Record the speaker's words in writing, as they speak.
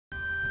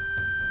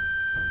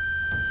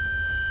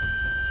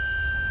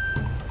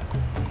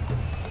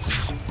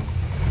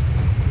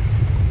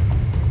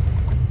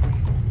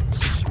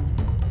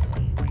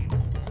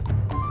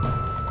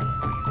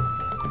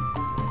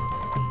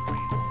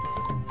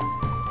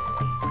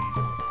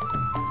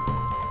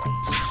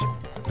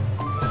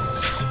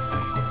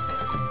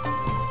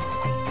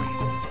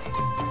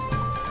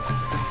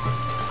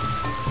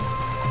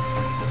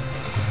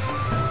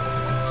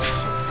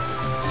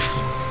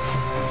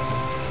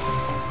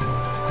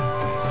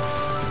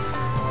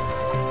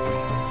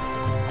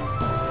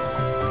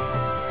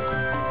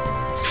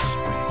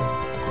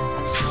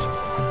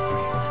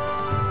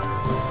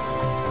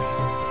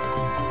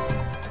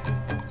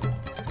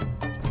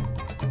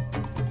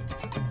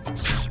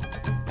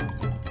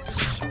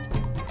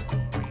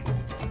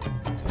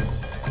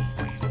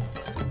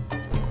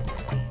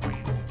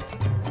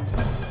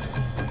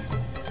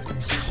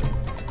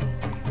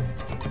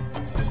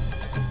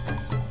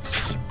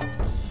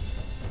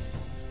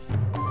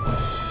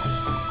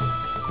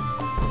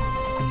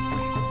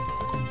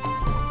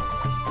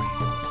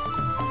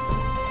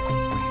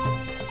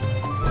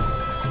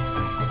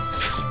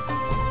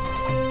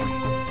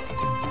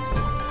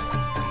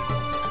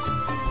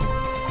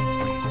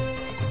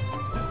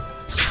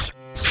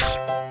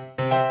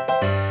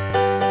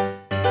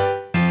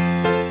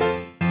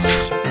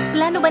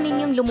Plano ba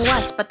ninyong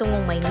lumuwas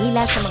patungong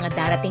Maynila sa mga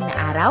darating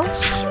na araw?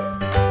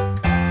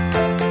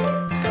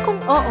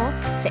 Kung oo,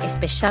 sa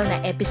espesyal na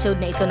episode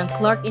na ito ng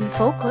Clark in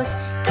Focus,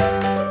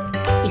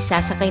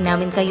 isasakay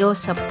namin kayo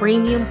sa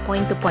premium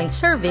point-to-point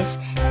service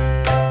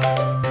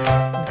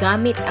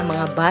gamit ang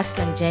mga bus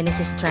ng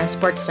Genesis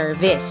Transport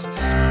Service.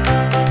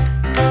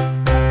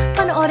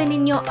 Panoorin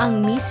ninyo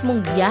ang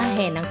mismong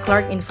biyahe ng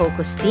Clark in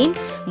Focus team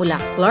mula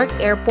Clark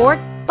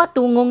Airport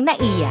patungong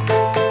NAIA.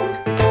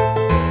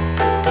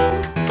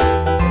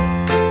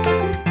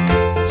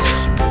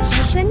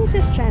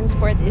 Genesis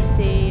Transport is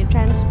a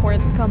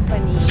transport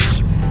company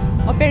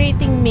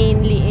operating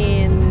mainly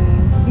in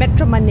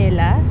Metro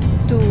Manila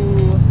to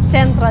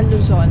Central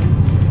Luzon,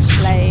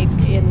 like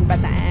in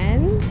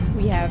Bataan,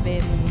 we have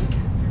in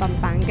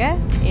Pampanga,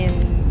 in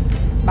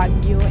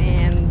Baguio,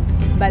 and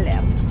Baler.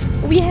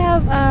 We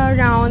have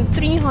around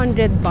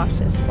 300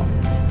 buses po,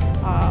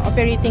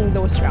 operating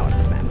those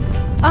routes,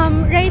 ma'am.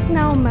 Right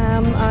now,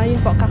 ma'am, yun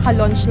po,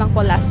 kaka-launch lang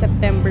po last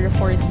September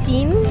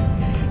 14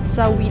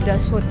 sa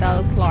Widas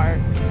Hotel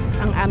Clark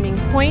ang aming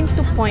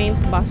point-to-point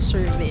bus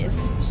service.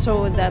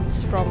 So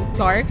that's from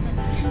Clark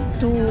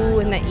to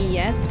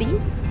NAIA 3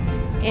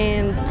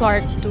 and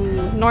Clark to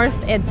North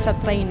EDSA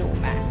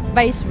Trinoma,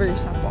 vice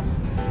versa po.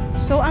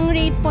 So ang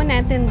rate po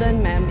natin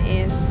doon, ma'am,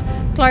 is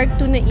Clark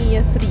to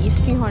NAIA 3 is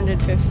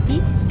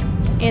 350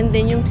 and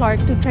then yung Clark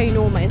to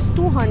Trinoma is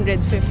 250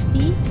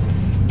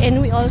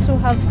 and we also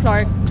have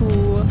Clark to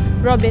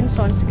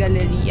Robinson's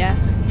Galleria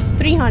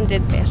 300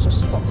 pesos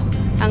po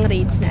ang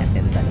rates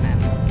natin doon, ma'am.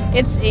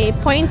 It's a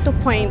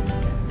point-to-point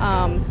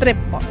trip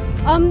po.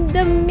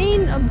 The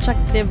main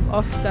objective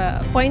of the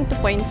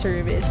point-to-point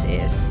service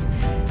is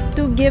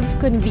to give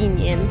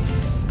convenience,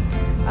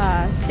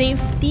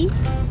 safety,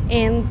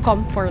 and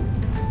comfort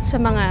sa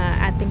mga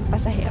ating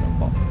pasahero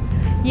po.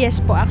 Yes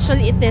po,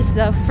 actually it is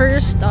the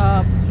first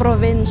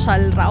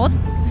provincial route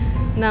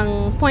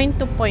ng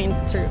point-to-point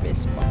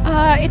service po.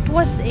 It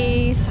was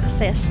a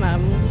success,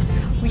 ma'am.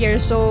 We are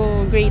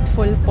so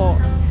grateful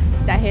po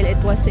dahil it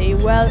was a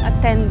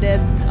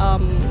well-attended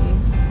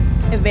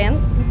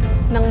event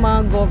ng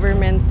mga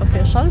government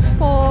officials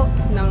po,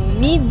 ng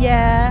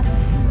media,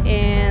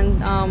 and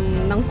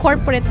ng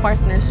corporate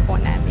partners po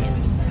namin.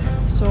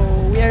 So,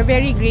 we are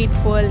very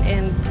grateful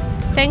and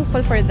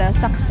thankful for the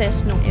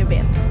success ng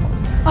event po.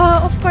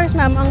 Of course,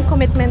 ma'am, ang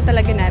commitment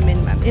talaga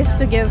namin, ma'am, is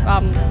to give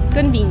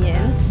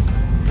convenience,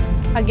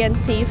 again,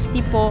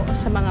 safety po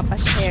sa mga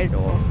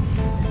pasahero,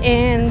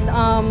 and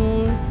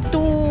to,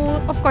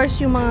 of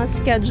course, yung mga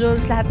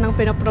schedules, lahat ng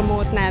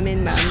pinopromote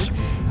namin, ma'am,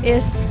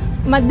 is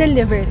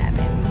ma-deliver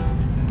namin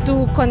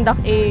to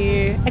conduct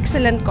a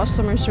excellent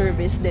customer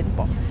service din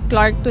po.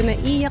 Clark to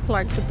NAIA,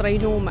 Clark to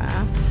Trinoma,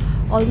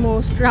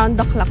 almost round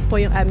the clock po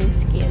yung aming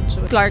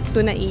schedule. Clark to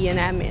NAIA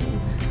namin,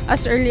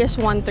 as early as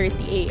 1:30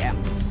 a.m.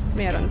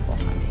 meron po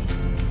kami.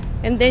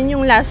 And then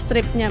yung last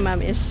trip niya,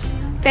 ma'am, is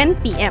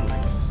 10 p.m.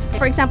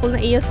 For example,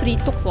 NAIA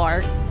 3 to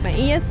Clark,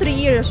 NAIA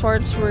 3,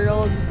 Resorts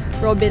World,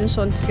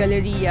 Robinson's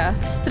Galleria,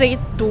 straight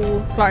to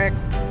Clark,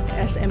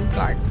 SM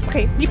Clark.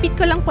 Okay, repeat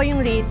ko lang po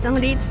yung rates. Ang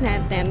rates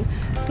natin,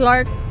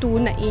 Clark to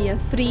NAIA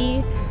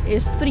 3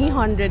 is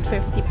 350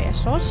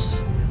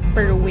 pesos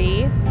per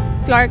way.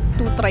 Clark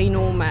to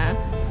Trinoma,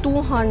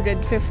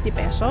 250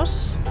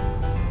 pesos.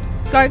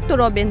 Clark to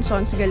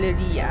Robinson's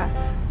Galleria,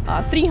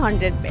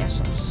 300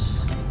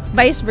 pesos.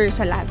 Vice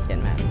versa lahat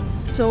yan, ma'am.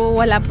 So,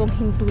 wala pong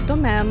hintuto,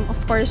 ma'am. Of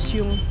course,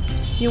 yung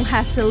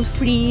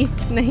hassle-free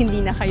na hindi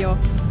na kayo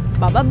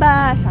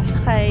bababa,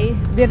 sasakay,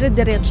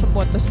 dire-diretso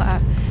po to sa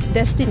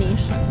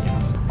destination.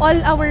 All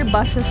our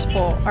buses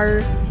po are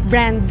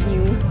brand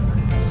new.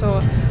 So,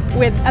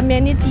 with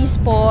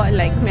amenities po,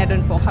 like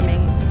meron po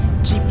kaming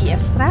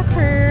GPS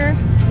tracker,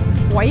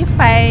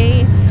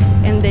 Wi-Fi,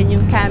 and then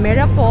yung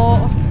camera po.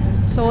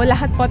 So,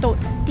 lahat po to,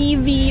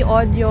 TV,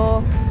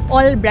 audio,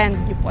 all brand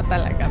new po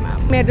talaga,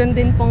 ma'am. Meron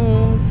din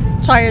pong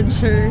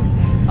charger,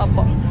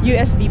 opo,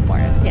 USB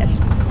port, yes.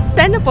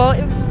 Sana po,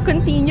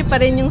 continue pa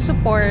rin yung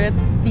support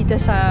dito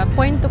sa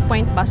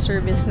point-to-point bus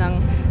service ng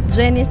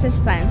Genesis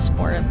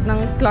Transport ng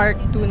Clark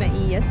to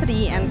NAIA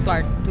 3 and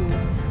Clark to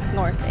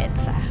North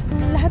EDSA.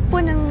 Lahat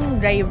po ng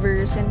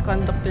drivers and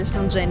conductors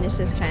ng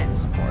Genesis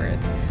Transport,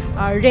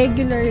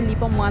 regularly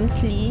po,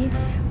 monthly,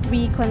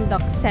 we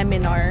conduct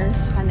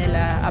seminars sa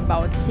kanila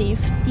about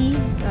safety,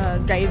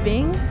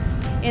 driving,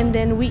 and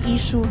then we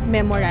issue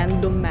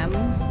memorandum, ma'am,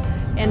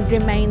 and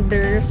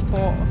reminders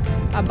po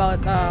about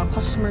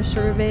customer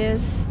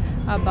service,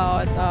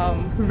 about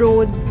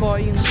road po,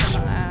 yung sa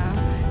mga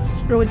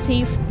road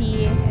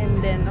safety, and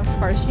then of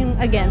course yung,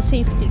 again,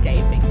 safety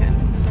driving.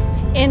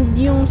 And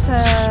yung sa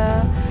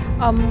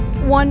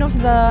one of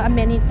the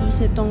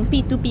amenities nitong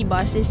P2p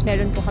buses,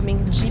 meron po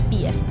kaming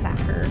GPS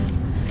tracker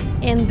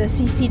and the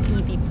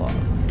CCTV po.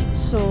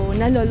 So,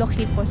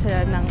 nalolocate po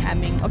sila ng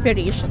aming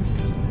operations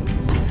team.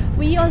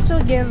 We also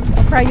give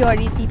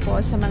priority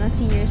po sa mga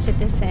senior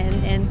citizen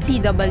and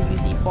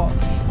PWD po.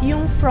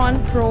 Yung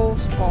front row,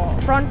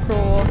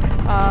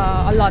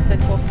 allotted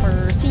po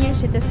for senior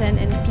citizen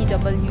and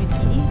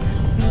PWD.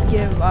 We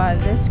give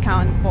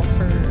discount po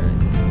for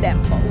them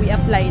po. We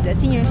apply the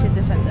senior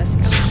citizen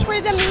discount.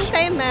 For the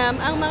meantime, ma'am,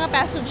 ang mga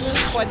passengers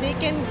po, they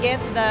can get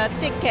the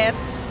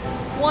tickets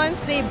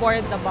once they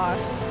board the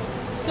bus.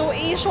 So,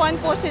 i-issuean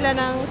po sila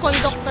ng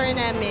conductor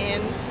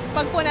namin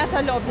pag po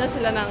nasa loob na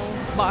sila ng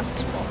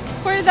bus po.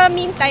 For the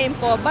meantime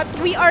po, but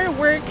we are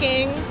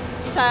working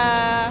sa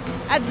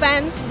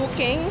advanced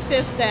booking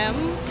system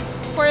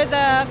for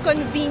the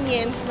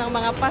convenience ng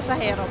mga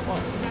pasahero po.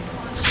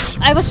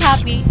 I was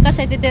happy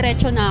kasi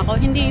didiretso na ako.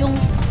 Hindi yung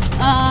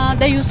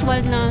the usual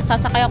na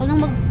sasakay ako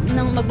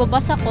nang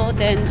magbabas ako,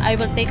 then I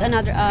will take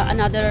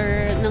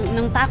another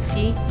ng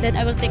taxi, then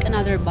I will take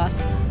another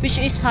bus,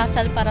 which is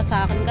hassle para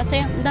sa akin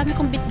kasi ang dami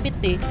kong bit-bit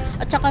eh.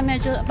 At saka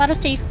medyo para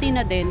safety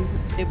na din,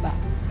 'di ba?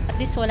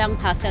 At least walang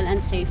hassle and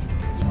safe.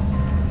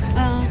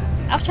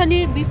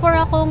 Actually, before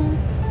akong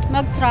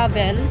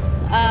mag-travel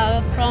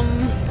from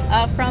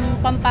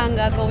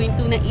Pampanga going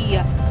to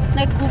Naiya,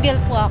 nag-Google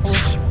po ako.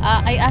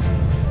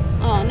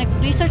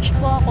 Nag-research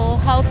po ako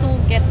how to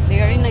get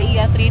there in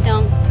Naiya 3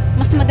 ng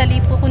mas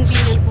madali po,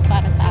 convenient po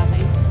para sa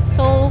akin.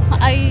 So,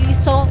 I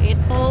saw it.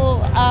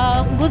 So,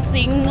 good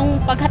thing, nung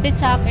paghatid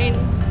sa akin,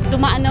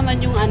 dumaan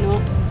naman yung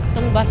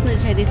itong bus na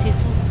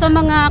Genesis. Sa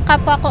mga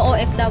kapwa ko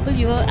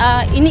OFW,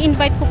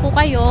 ini-invite ko po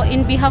kayo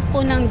in behalf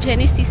po ng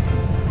Genesis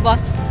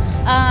bus.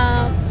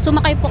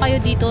 Sumakay po kayo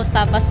dito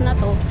sa bus na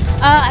to.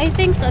 I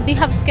think they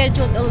have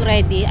scheduled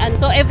already, and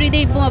so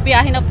everyday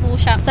bumabiyahe na po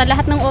siya sa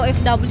lahat ng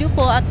OFW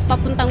po at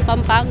papuntang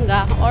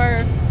Pampanga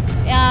or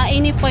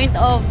any point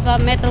of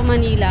Metro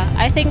Manila.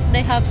 I think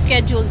they have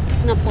scheduled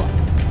na po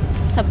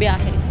sa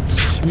biyahe.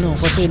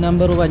 Kasi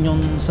number 1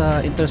 yung sa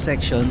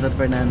intersection San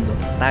Fernando,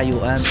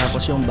 tayuan,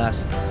 tapos yung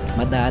bus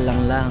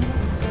madalang lang.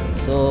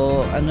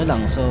 So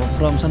so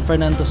from San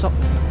Fernando sa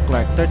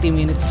Clark 30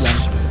 minutes lang.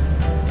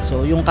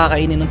 So, yung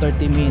kakainin ng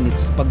 30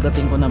 minutes,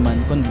 pagdating ko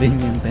naman,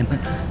 convenient na.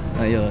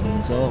 Ayun.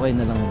 So, okay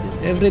na lang din.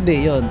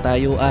 Everyday yon,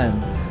 tayuan.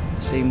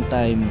 Same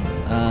time,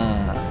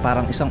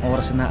 parang isang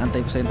oras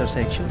inaantay ko sa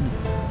intersection.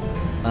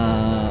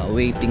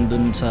 Waiting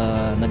dun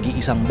sa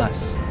nag-iisang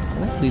bus.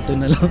 Dito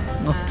na lang.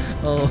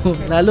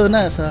 Lalo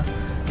na sa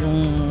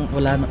yung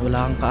wala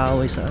kang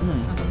kaaway sa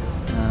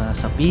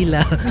sa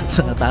pila,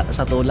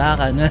 sa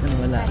tulakan,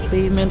 wala.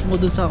 Payment mo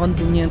dun sa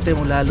conveniente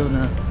mo, lalo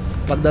na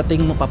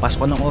pagdating mo,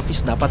 papasok ka ng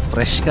office, dapat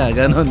fresh ka,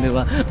 gano'n, di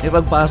ba? E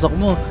pagpasok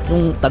mo,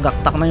 yung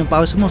tagaktak na yung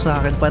pawis mo,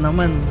 sa akin pa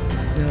naman,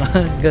 di ba?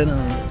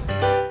 Gano'n.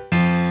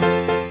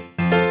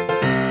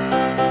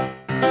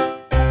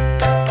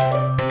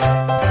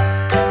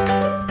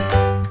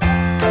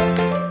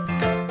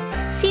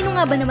 Sino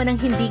nga ba naman ang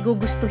hindi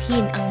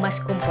gugustuhin ang mas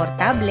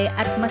komportable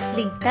at mas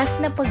ligtas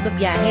na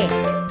pagbabiyahe?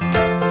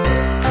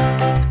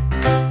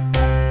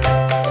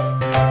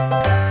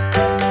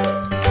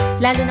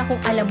 Lalo na kung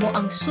alam mo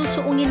ang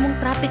susuungin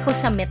mong trapiko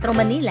sa Metro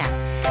Manila.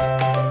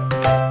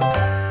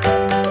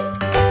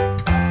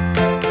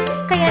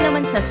 Kaya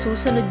naman sa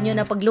susunod nyo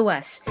na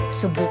pagluwas,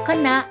 subukan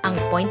na ang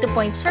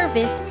point-to-point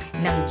service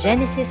ng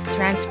Genesis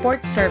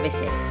Transport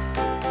Services.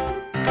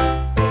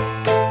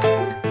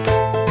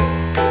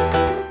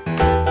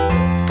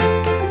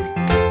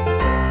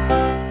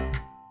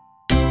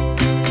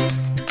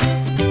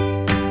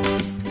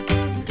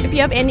 If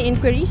you have any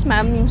inquiries,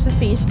 ma'am, yung sa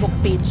Facebook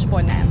page po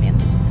namin.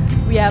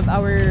 We have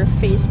our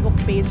Facebook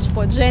page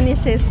po,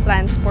 Genesis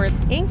Transport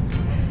Inc.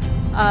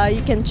 You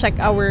can check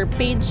our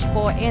page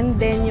po, and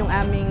then yung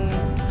aming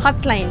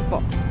hotline po,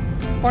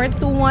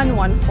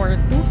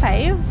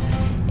 421-1425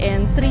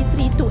 and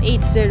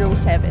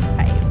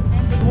 332-8075.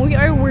 We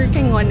are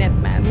working on it,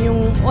 ma'am,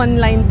 yung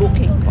online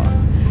booking po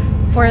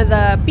for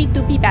the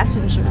P2p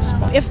passengers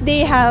po. If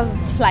they have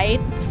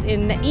flights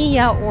in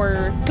Naiya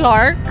or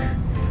Clark,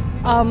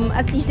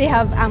 at least they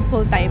have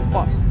ample time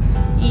po.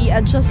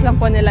 I-adjust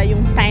lang po nila yung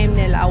time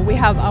nila. We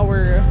have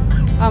our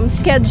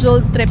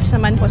scheduled trips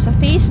naman po sa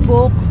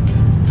Facebook,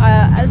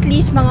 at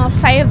least mga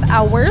 5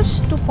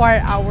 hours to 4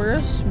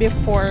 hours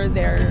before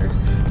their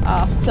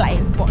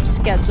flight po,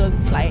 scheduled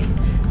flight.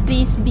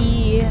 Please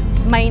be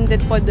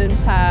minded po dun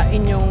sa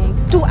inyong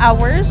 2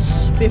 hours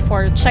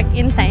before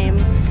check-in time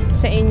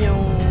sa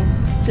inyong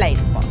flight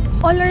po.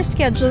 All our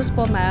schedules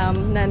po,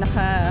 ma'am, na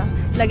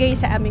nakalagay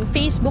sa aming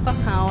Facebook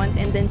account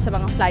and then sa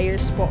mga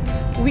flyers po,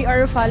 we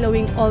are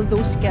following all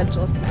those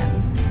schedules, ma'am.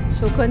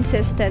 So,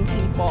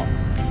 consistently po.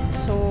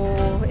 So,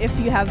 if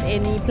you have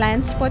any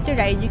plans po to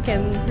ride, you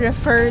can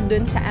refer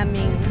dun sa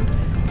aming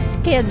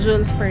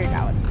schedules per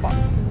route po.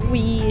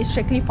 We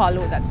strictly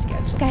follow that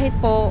schedule. Kahit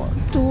po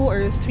 2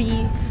 or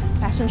 3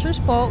 passengers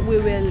po,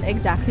 we will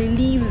exactly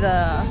leave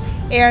the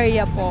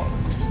area po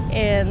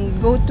and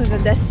go to the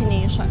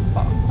destination po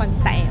on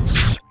time.